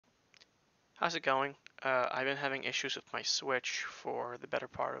How's it going? I've been having issues with my Switch for the better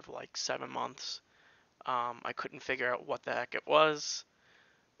part of like 7 months. I couldn't figure out what the heck it was,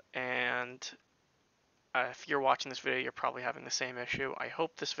 and if you're watching this video, you're probably having the same issue. I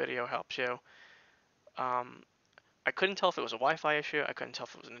hope this video helps you. Um, I couldn't tell if it was a Wi-Fi issue. I couldn't tell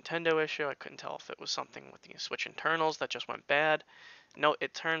if it was a Nintendo issue. I couldn't tell if it was something with the Switch internals that just went bad. No,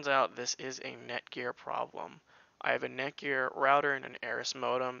 it turns out this is a Netgear problem. I have a Netgear router and an Aris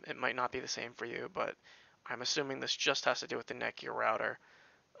modem. It might not be the same for you, but I'm assuming this just has to do with the Netgear router.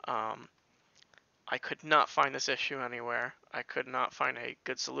 Um, I could not find this issue anywhere. I could not find a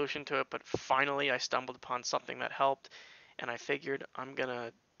good solution to it, but finally I stumbled upon something that helped, and I figured I'm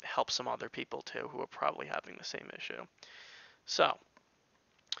gonna help some other people too who are probably having the same issue. So,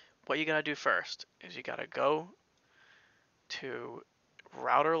 what you gotta do first is you gotta go to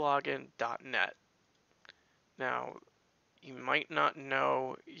routerlogin.net. Now, you might not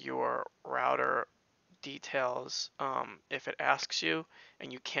know your router details if it asks you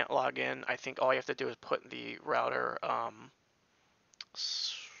and you can't log in. I think all you have to do is put the router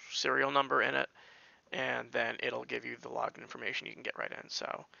serial number in it, and then it'll give you the login information you can get right in.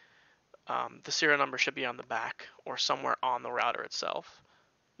 So the serial number should be on the back or somewhere on the router itself,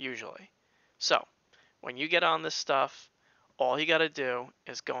 usually. So when you get on this stuff, all you got to do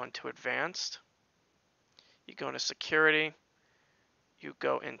is go into advanced, you go into security, you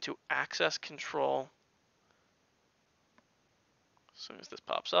go into access control. As soon as this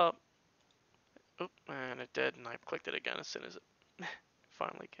pops up, oop, and it did, and I clicked it again as soon as it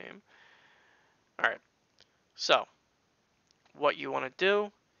finally came. All right, so what you want to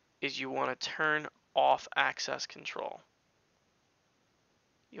do is you want to turn off access control.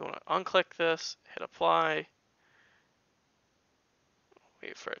 You want to unclick this, hit apply,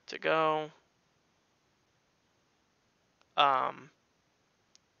 wait for it to go. Um,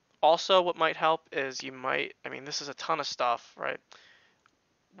 Also, what might help is you might, I mean, this is a ton of stuff, right?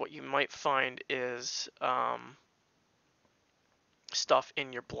 What you might find is stuff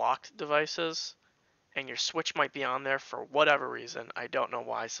in your blocked devices, and your Switch might be on there for whatever reason. I don't know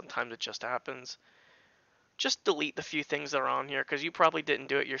why. Sometimes it just happens. Just delete the few things that are on here because you probably didn't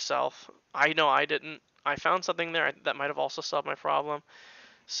do it yourself. I know I didn't. I found something there that might have also solved my problem.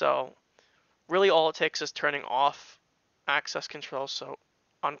 So really all it takes is turning off access control. So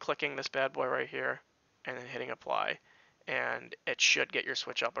unclicking this bad boy right here and then hitting apply, and it should get your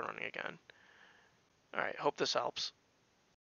Switch up and running again. All right, hope this helps.